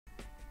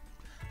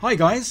Hi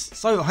guys,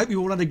 so I hope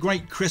you all had a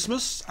great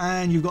Christmas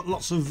and you've got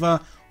lots of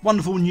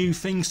wonderful new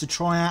things to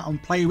try out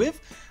and play with.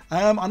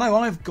 I know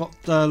I've got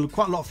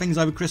quite a lot of things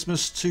over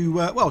Christmas to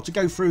to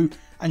go through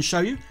and show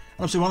you. And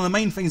obviously one of the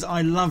main things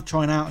I love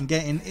trying out and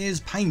getting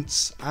is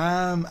paints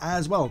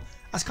as well.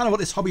 That's kind of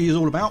what this hobby is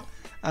all about,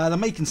 the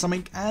making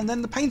something and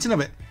then the painting of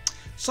it.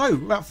 So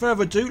without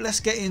further ado, let's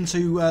get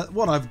into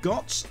what I've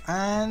got,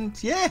 and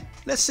yeah,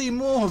 let's see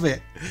more of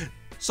it.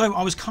 So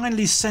I was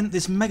kindly sent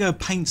this mega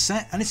paint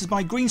set, and this is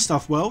by Green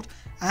Stuff World,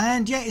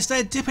 and yeah, it's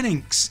their dipping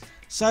inks.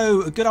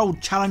 So a good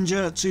old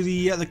challenger to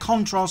the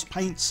contrast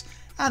paints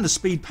and the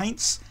speed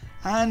paints,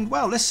 and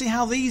well, let's see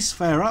how these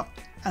fare up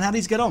and how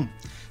these get on.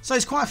 So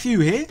there's quite a few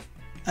here,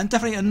 and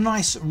definitely a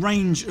nice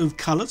range of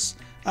colours.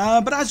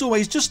 But as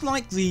always, just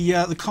like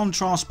the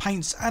contrast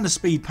paints and the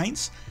speed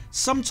paints,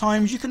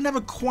 sometimes you can never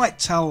quite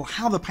tell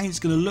how the paint's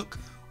going to look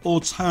or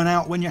turn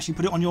out when you actually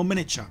put it on your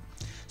miniature.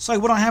 So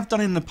what I have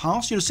done in the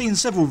past, you'll have seen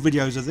several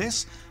videos of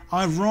this,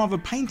 I've rather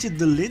painted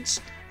the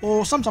lids,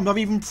 or sometimes I've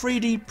even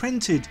 3D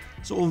printed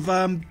sort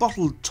of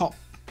bottle top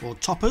or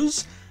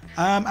toppers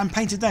and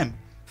painted them.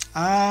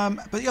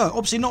 But yeah,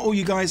 obviously not all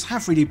you guys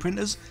have 3D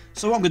printers,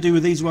 so what I'm going to do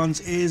with these ones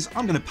is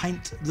I'm going to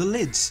paint the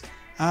lids.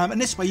 And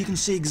this way you can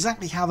see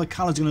exactly how the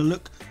colour is going to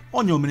look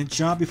on your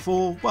miniature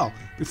before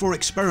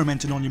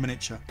experimenting on your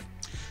miniature.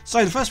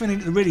 So the first thing you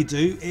need to really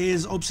do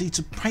is obviously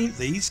to paint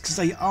these, because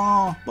they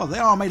are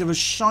made of a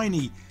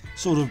shiny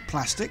sort of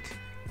plastic,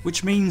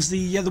 which means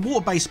the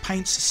water-based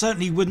paints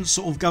certainly wouldn't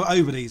sort of go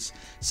over these.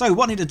 So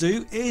what I need to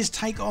do is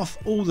take off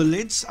all the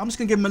lids. I'm just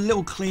going to give them a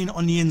little clean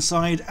on the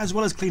inside, as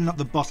well as cleaning up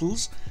the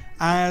bottles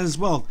as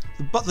well.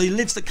 But the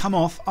lids that come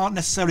off aren't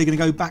necessarily going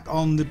to go back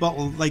on the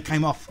bottle they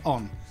came off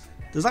on.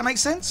 Does that make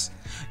sense?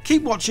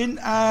 Keep watching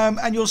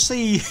and you'll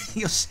see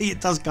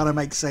it does kind of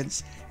make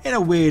sense in a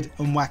weird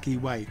and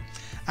wacky way.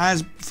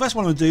 As first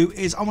what I'm going to do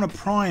is I want to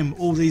prime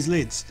all these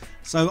lids.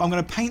 So I'm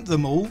going to paint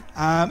them all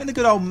in a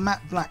good old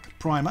matte black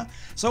primer.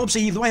 So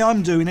obviously the way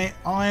I'm doing it,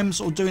 I'm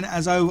sort of doing it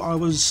as though I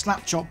was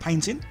Slapchop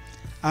painting.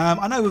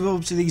 I know with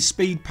obviously these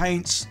speed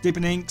paints,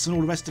 dipping inks and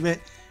all the rest of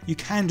it, you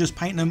can just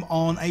paint them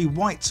on a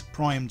white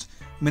primed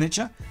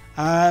miniature.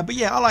 But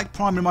yeah, I like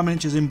priming my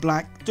miniatures in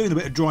black, doing a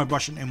bit of dry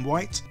brushing in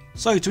white.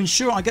 So to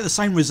ensure I get the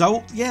same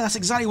result, yeah, that's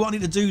exactly what I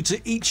need to do to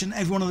each and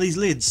every one of these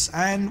lids.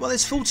 And well,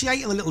 there's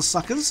 48 of the little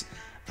suckers.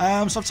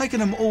 So I've taken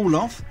them all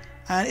off,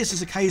 and it's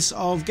just a case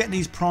of getting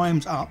these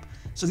primed up.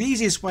 So the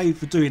easiest way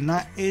for doing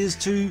that is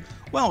to,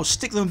 well,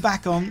 stick them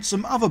back on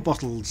some other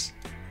bottles.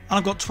 And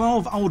I've got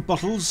 12 old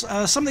bottles.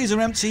 Some of these are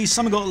empty,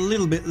 some have got a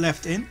little bit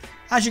left in.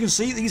 As you can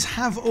see, these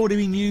have already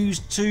been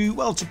used to,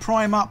 well, to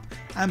prime up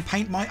and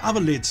paint my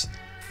other lids.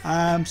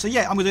 So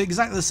yeah, I'm going to do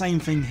exactly the same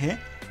thing here.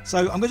 So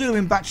I'm going to do them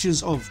in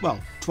batches of, well,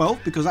 12,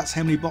 because that's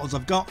how many bottles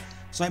I've got.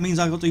 So it means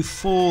I've got to do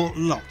 4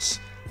 lots.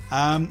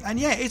 And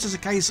yeah, it's just a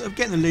case of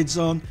getting the lids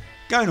on,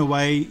 going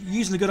away,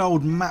 using the good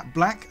old matte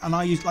black, and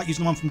I like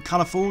using the one from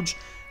Colourforge,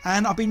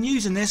 and I've been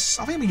using this,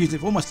 I think I've been using it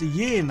for almost a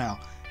year now,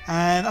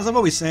 and as I've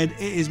always said,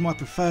 it is my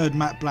preferred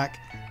matte black,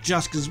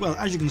 just because, well,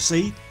 as you can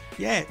see,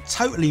 yeah,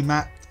 totally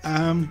matte,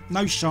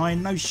 no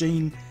shine, no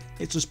sheen,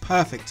 it's just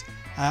perfect.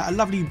 A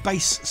lovely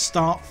base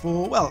start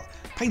for, well,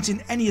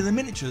 painting any of the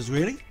miniatures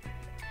really.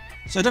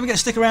 So don't forget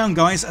to stick around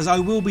guys, as I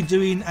will be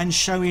doing and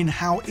showing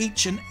how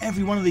each and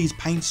every one of these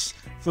paints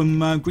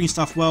from Green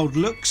Stuff World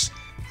looks.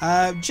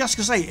 Just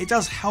to say, it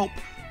does help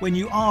when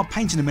you are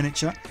painting a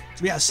miniature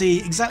to be able to see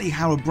exactly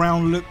how a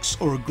brown looks,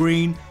 or a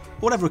green,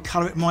 whatever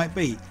colour it might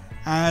be.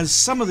 As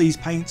some of these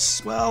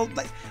paints, well,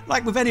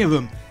 like with any of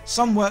them,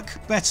 some work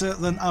better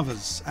than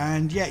others,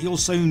 and yeah, you'll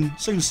soon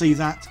see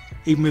that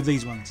even with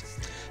these ones.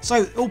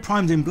 So all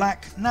primed in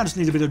black, now just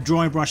need a bit of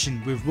dry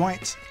brushing with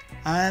white,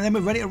 and then we're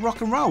ready to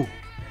rock and roll.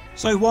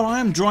 So while I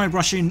am dry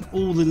brushing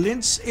all the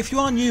lids, if you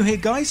are new here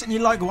guys and you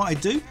like what I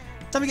do,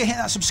 don't forget to hit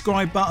that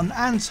subscribe button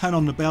and turn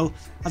on the bell,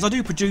 as I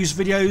do produce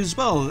videos,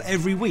 well,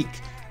 every week.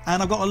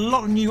 And I've got a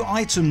lot of new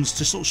items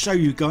to sort of show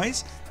you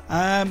guys.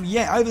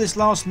 Yeah, over this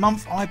last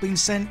month I've been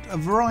sent a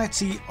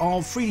variety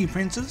of 3D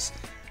printers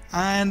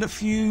and a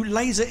few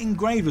laser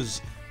engravers,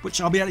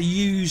 which I'll be able to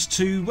use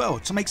to, well,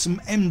 to make some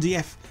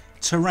MDF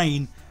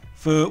terrain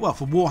for, well,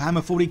 for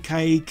Warhammer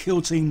 40k,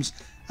 kill teams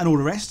and all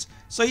the rest.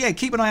 So yeah,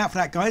 keep an eye out for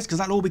that guys, because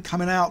that'll all be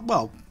coming out,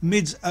 well,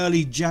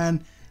 early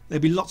Jan.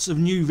 There'll be lots of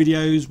new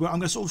videos where I'm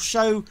going to sort of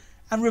show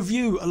and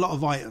review a lot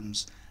of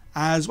items.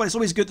 As well, it's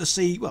always good to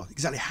see, well,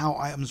 exactly how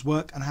items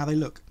work and how they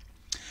look.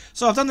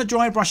 So I've done the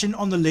dry brushing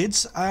on the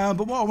lids, but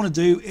what I want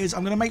to do is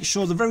I'm going to make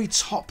sure the very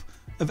top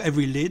of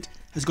every lid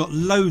has got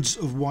loads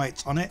of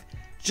white on it,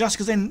 just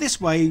because then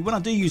this way, when I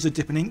do use the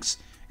dipping inks,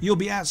 you'll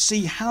be able to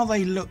see how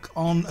they look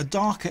on a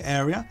darker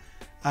area,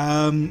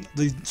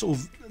 the sort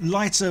of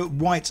lighter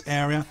white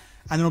area,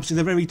 and then obviously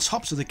the very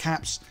tops of the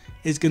caps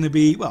is going to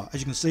be, well, as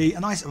you can see, a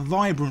nice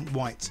vibrant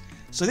white.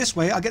 So this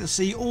way I get to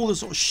see all the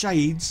sort of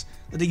shades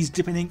that these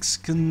dipping inks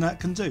can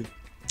do.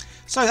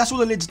 So that's all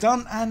the lids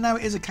done, and now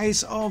it is a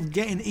case of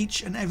getting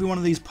each and every one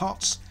of these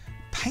pots,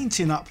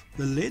 painting up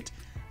the lid.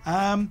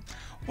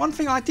 One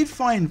thing I did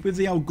find with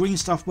the old Green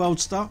Stuff World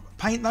stuff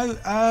paint though,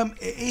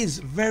 it is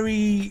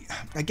very,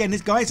 again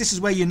guys, this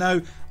is where you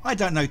know I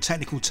don't know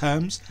technical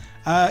terms.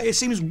 It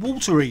seems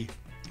watery,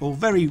 or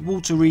very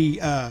watery.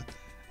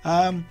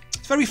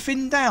 It's very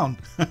thinned down.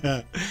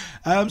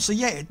 So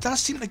yeah, it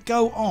does seem to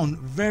go on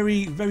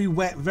very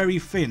wet, very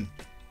thin.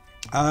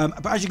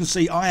 But as you can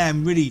see, I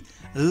am really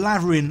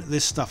lathering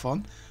this stuff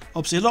on.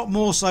 Obviously a lot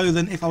more so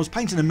than if I was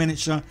painting a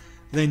miniature.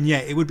 Then yeah,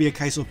 it would be a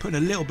case of putting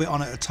a little bit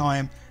on at a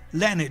time,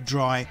 letting it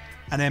dry,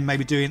 and then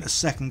maybe doing a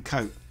second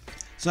coat.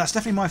 So that's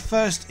definitely my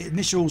first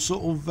initial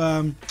sort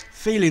of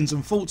feelings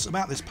and thoughts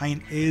about this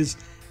paint is,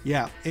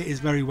 yeah, it is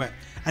very wet.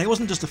 And it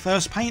wasn't just the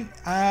first paint,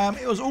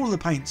 it was all of the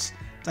paints.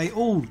 They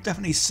all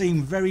definitely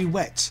seem very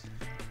wet.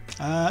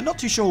 Not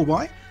too sure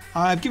why.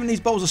 I've given these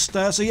bottles a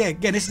stir, so yeah,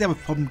 again, this is the other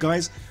problem,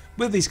 guys.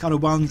 With these kind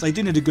of ones, they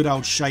do need a good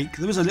old shake.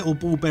 There is a little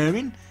ball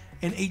bearing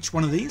in each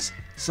one of these,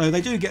 so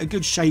they do get a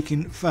good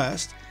shaking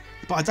first.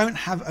 But I don't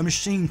have a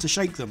machine to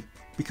shake them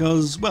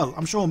because, well,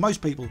 I'm sure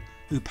most people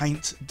who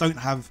paint don't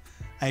have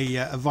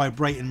a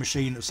vibrating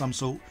machine of some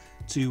sort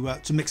to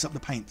mix up the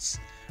paints.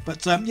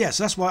 But yeah,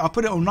 so that's why I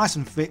put it on nice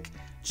and thick,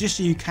 just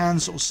so you can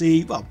sort of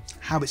see, well,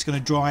 how it's going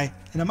to dry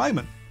in a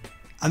moment.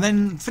 And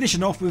then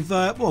finishing off with,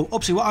 well,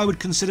 obviously what I would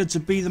consider to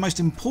be the most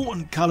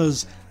important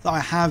colours that I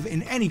have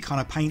in any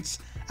kind of paints,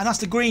 and that's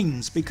the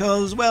greens,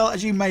 because, well,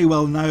 as you may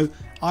well know,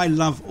 I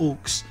love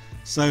orcs.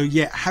 So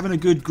yeah, having a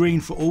good green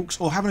for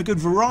orcs, or having a good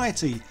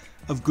variety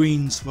of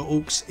greens for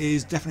orcs,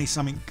 is definitely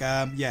something,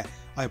 yeah,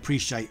 I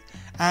appreciate.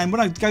 And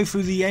when I go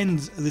through the end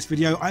of this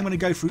video, I'm going to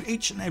go through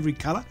each and every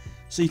colour,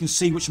 so you can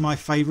see which are my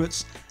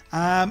favourites.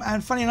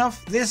 And funny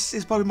enough, this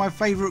is probably my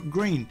favourite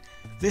green.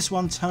 This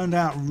one turned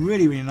out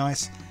really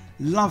nice.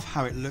 Love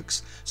how it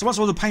looks. So once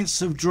all the paints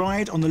have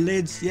dried on the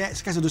lids, yeah,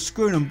 it's a case of just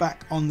screwing them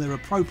back on their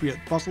appropriate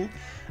bottle.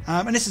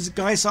 And this is,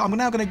 guys, so I'm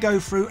now going to go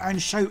through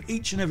and show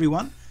each and every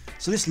one.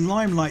 So this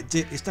Limelight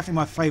dip is definitely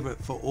my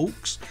favourite for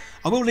orcs.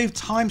 I will leave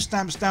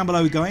timestamps down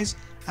below, guys,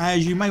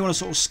 as you may want to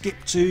sort of skip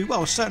to,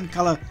 well, a certain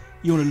colour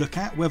you want to look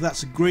at, whether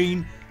that's a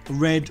green, a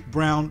red,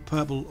 brown,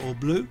 purple or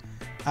blue.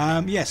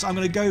 Yes, I'm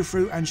going to go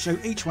through and show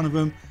each one of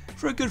them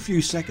for a good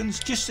few seconds,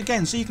 just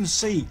again so you can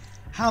see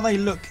how they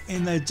look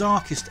in their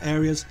darkest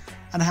areas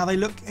and how they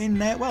look in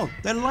their, well,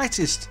 their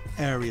lightest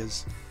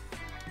areas.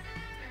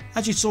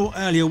 As you saw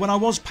earlier, when I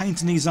was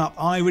painting these up,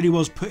 I really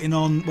was putting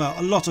on, well,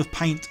 a lot of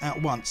paint at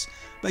once.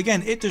 But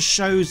again, it just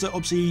shows that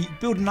obviously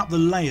building up the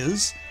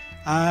layers,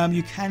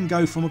 you can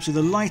go from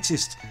obviously the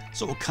lightest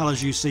sort of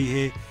colours you see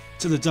here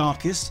to the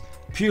darkest,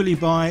 purely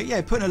by,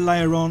 yeah, putting a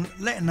layer on,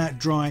 letting that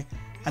dry,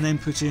 and then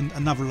putting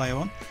another layer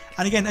on.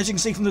 And again, as you can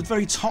see from the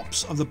very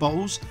tops of the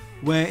bottles,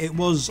 where it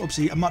was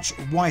obviously a much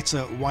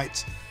whiter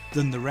white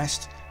than the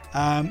rest,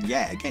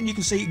 yeah, again, you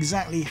can see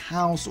exactly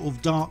how sort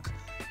of dark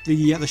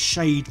the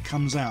shade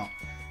comes out.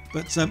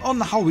 But on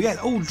the whole, yeah,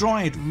 all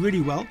dried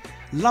really well.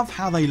 Love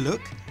how they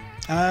look.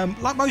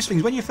 Like most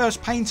things, when you're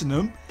first painting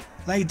them,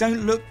 they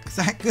don't look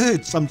that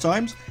good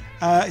sometimes.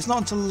 It's not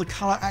until the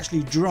colour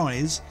actually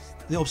dries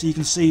that obviously you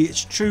can see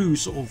its true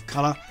sort of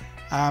colour,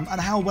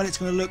 and how well it's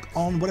going to look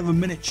on whatever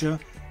miniature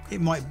it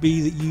might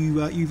be that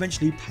you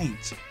eventually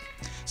paint.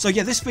 So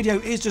yeah, this video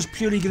is just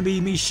purely going to be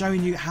me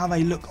showing you how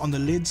they look on the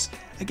lids.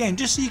 Again,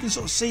 just so you can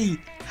sort of see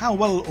how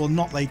well or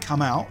not they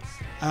come out.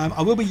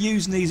 I will be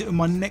using these in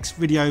my next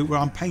video where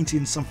I'm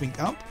painting something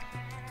up.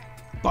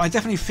 But I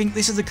definitely think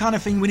this is the kind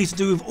of thing we need to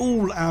do with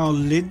all our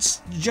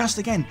lids. Just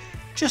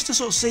to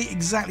sort of see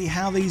exactly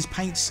how these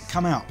paints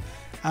come out.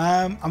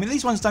 I mean,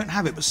 these ones don't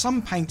have it, but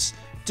some paints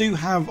do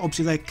have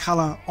obviously their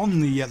colour on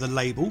the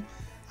label.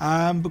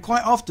 But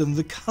quite often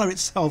the colour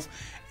itself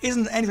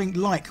isn't anything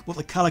like what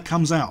the colour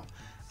comes out.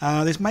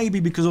 This may be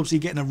because obviously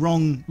you're getting a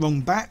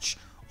wrong batch,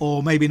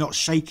 or maybe not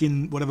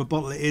shaking whatever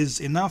bottle it is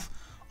enough,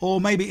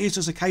 or maybe it's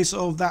just a case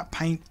of that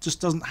paint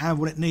just doesn't have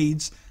what it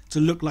needs to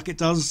look like it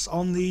does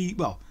on the,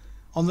 well,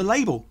 on the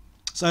label.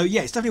 So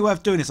yeah, it's definitely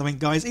worth doing this, I think,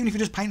 guys, even if you're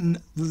just painting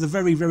the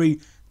very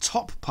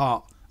top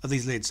part of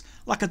these lids,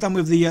 like I've done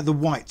with the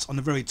white on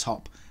the very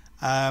top.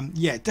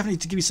 Yeah, definitely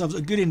to give yourselves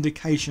a good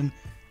indication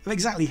of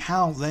exactly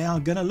how they are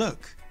going to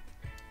look.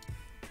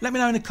 Let me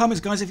know in the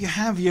comments, guys, if you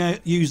have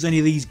used any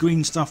of these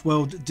Green Stuff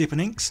World dipping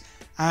inks,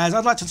 as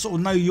I'd like to sort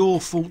of know your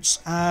thoughts,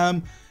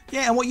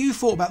 yeah, and what you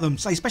thought about them.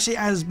 So especially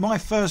as my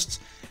first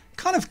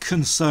kind of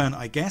concern,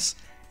 I guess,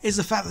 is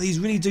the fact that these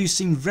really do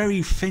seem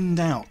very thinned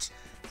out,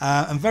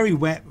 and very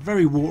wet,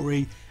 very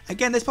watery.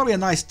 Again, there's probably a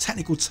nice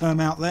technical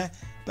term out there,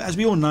 but as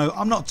we all know,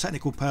 I'm not a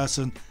technical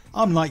person.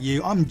 I'm like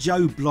you, I'm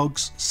Joe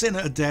Blogs, sitting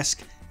at a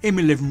desk in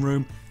my living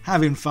room,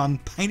 having fun,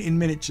 painting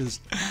miniatures,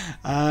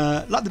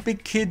 like the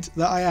big kid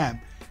that I am.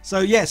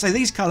 So yeah, so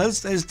these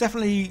colours, there's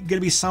definitely going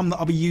to be some that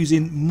I'll be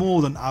using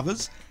more than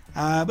others,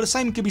 but the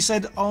same could be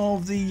said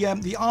of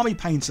the Army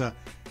Painter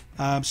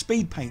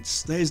speed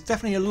paints. There's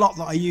definitely a lot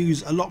that I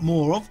use a lot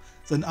more of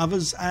than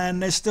others,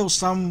 and there's still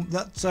some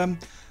that,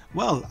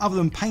 well, other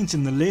than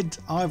painting the lid,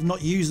 I've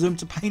not used them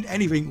to paint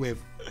anything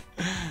with.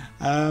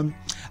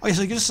 Oh yeah,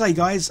 so just to say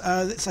guys,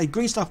 let's say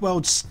Green Stuff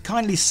Worlds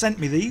kindly sent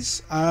me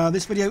these.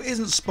 This video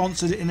isn't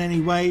sponsored in any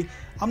way.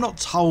 I'm not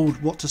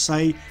told what to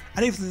say,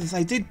 and if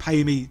they did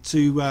pay me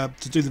to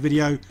do the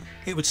video,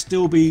 it would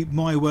still be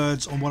my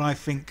words on what I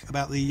think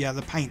about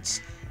the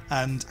paints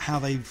and how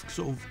they've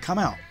sort of come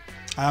out.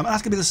 And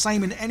that's going to be the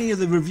same in any of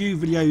the review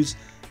videos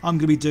I'm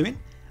going to be doing.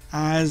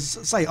 As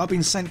I say, I've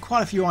been sent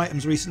quite a few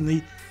items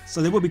recently,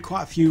 so there will be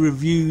quite a few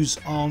reviews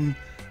on,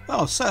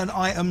 well, certain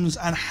items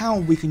and how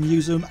we can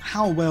use them,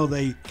 how well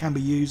they can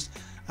be used,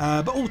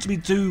 but all to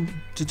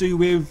do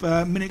with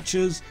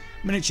miniatures,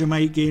 miniature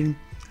making,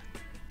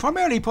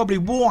 primarily probably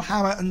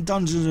Warhammer and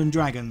Dungeons and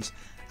Dragons,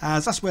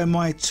 as that's where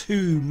my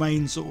two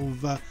main sort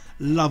of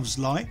loves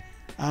lie.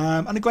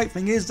 And the great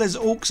thing is there's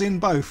orcs in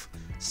both,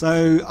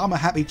 so I'm a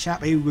happy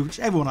chappy with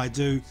whichever one I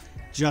do,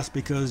 just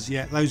because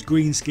yeah, those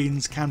green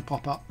skins can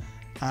pop up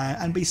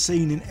and be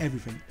seen in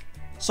everything.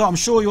 So I'm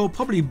sure you're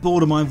probably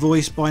bored of my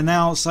voice by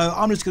now, so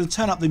I'm just going to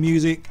turn up the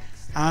music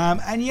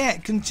and yeah,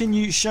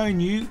 continue showing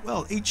you,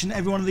 well, each and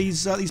every one of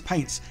these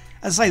paints.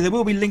 As I say, there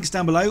will be links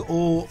down below,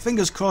 or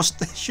fingers crossed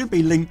there should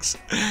be links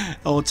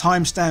or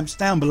timestamps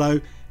down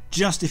below,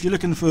 just if you're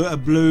looking for a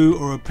blue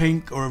or a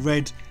pink or a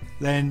red,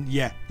 then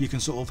yeah, you can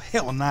sort of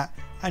hit on that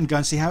and go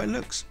and see how it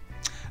looks.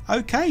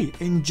 Okay,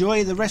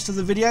 enjoy the rest of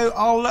the video.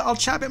 I'll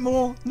chat a bit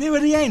more near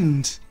the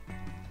end.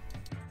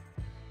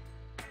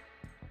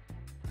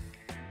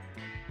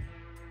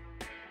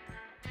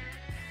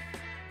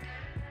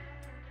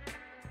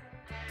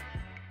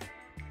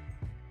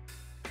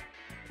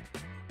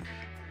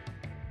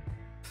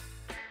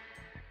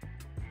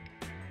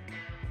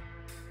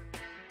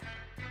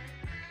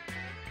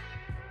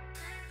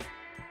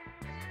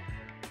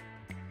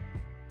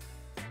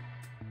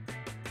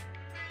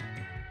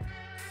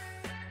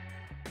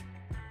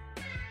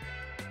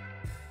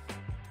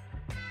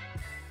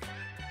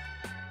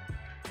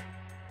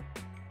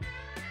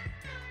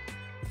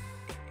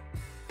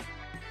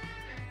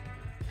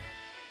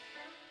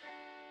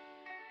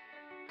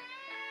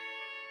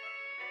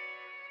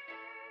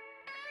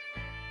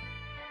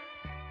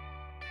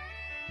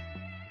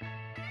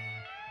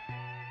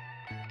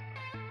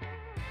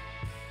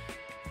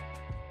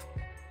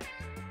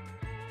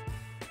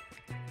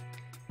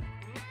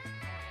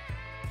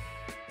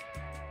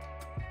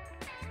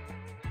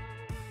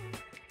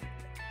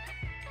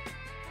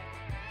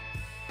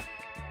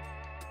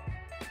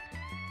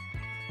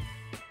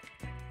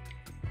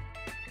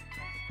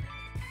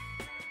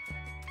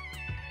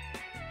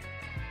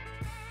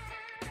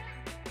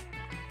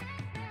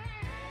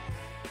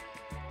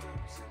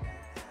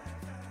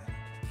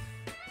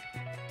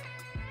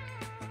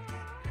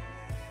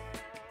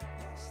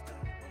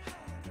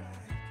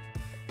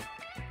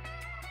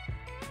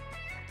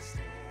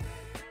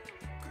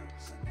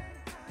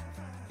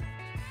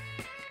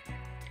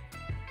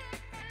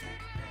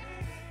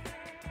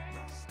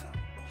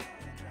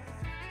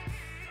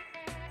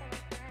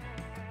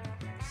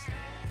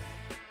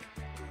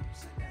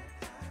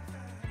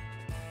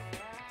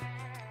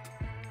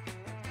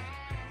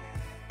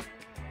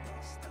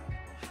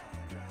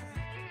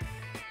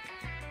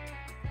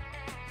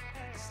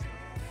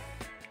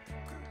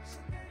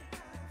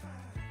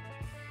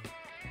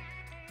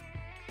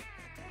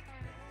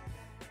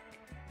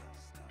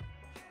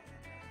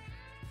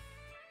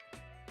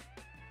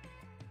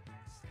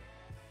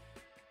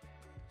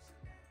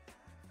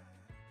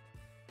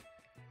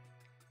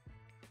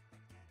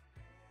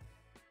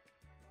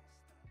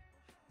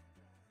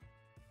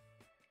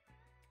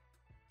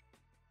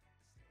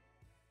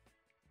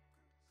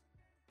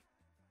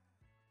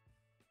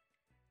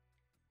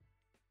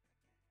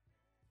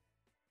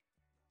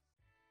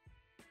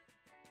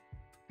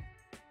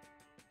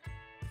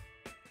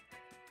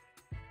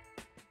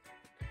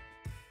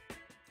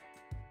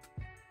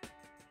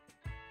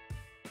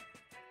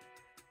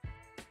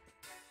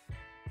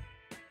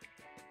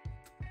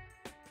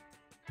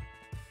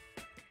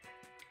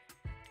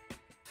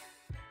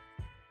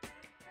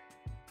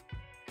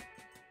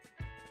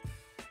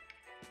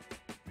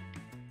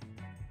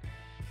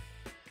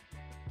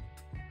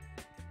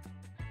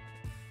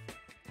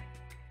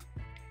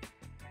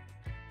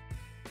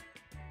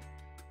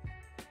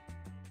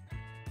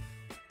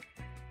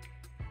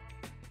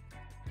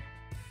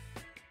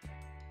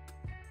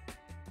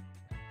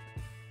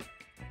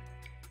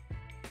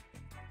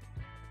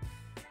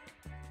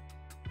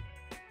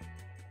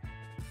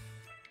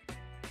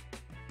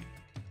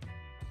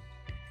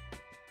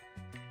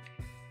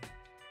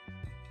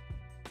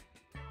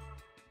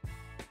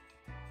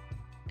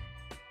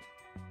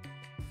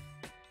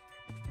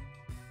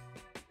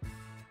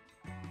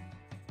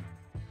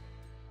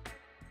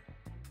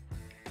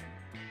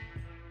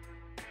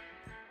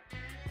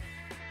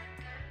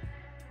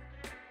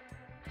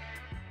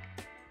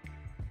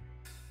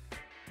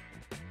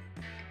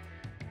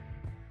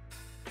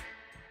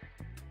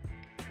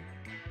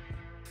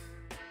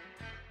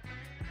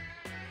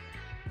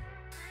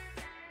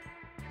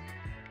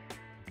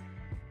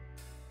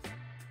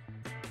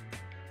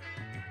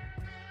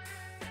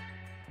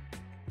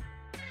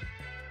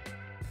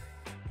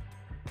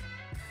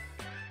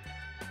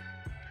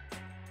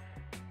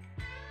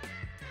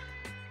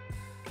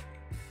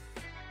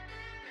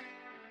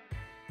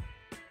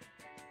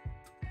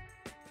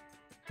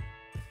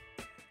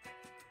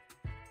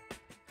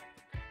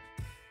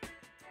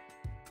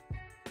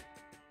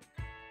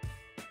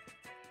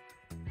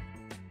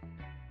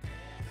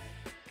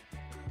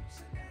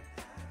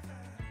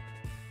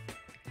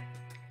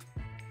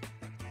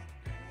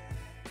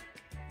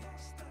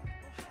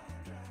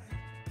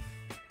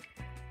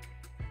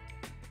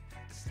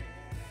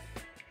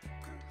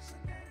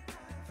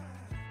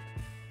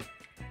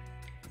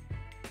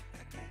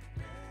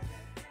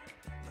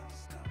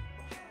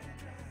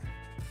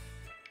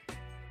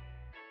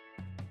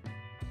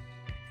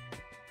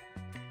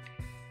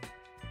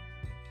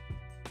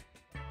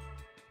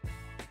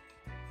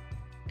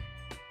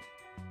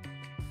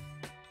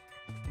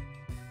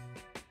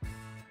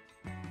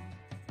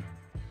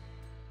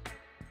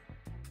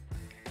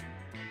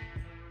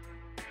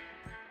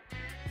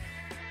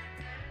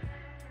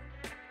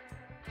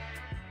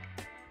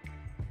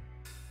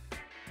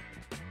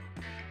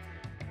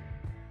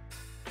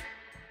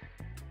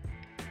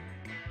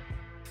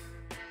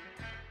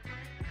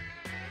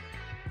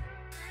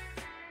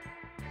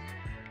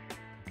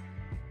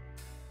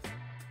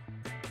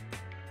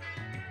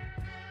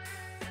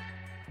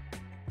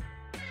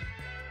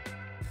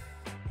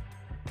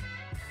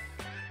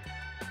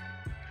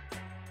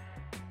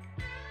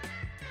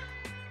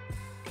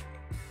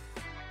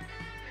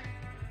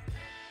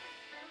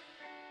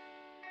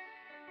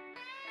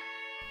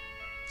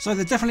 So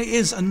there definitely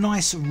is a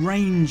nice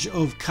range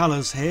of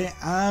colours here,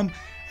 and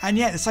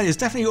yeah, so there's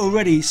definitely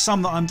already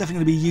some that I'm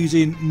definitely going to be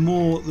using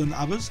more than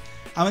others.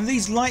 And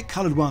these light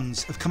coloured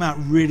ones have come out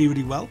really,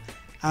 really well.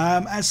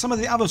 As some of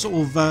the other sort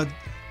of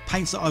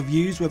paints that I've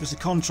used, whether it's the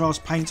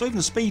contrast paints or even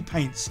the speed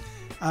paints,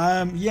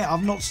 yeah,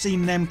 I've not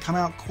seen them come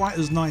out quite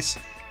as nice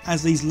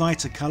as these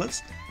lighter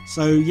colours.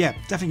 So yeah,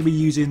 definitely be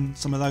using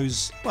some of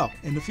those, well,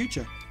 in the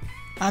future.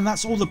 And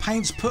that's all the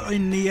paints put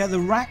in the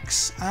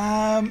racks.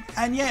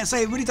 And yeah, so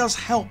it really does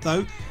help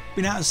though,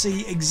 being able to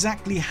see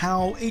exactly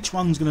how each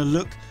one's going to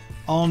look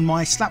on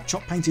my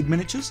Slapchop painted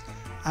miniatures.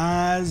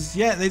 As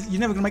yeah, you're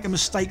never going to make a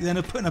mistake then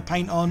of putting a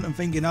paint on and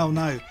thinking, oh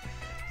no,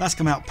 that's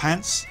come out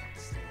pants.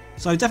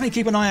 So definitely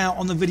keep an eye out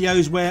on the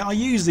videos where I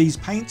use these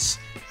paints,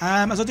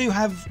 as I do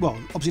have, well,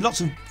 obviously lots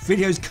of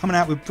videos coming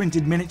out with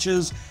printed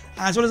miniatures,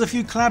 as well as a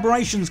few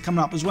collaborations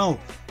coming up as well,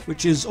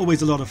 which is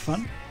always a lot of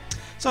fun.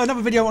 So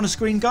another video on the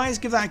screen, guys,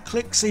 give that a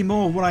click, see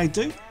more of what I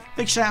do.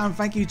 Big shout out and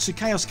thank you to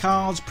Chaos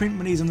Cards, Print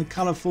Minis and the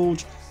Colour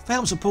Forge for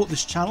helping support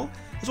this channel,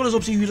 as well as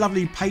obviously you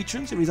lovely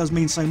patrons. It really does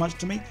mean so much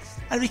to me.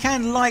 And if you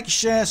can, like,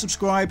 share,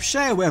 subscribe,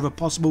 share wherever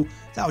possible,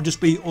 that would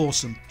just be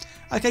awesome.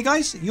 Okay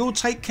guys, you'll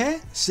take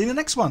care, see you in the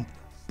next one.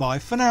 Bye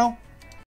for now.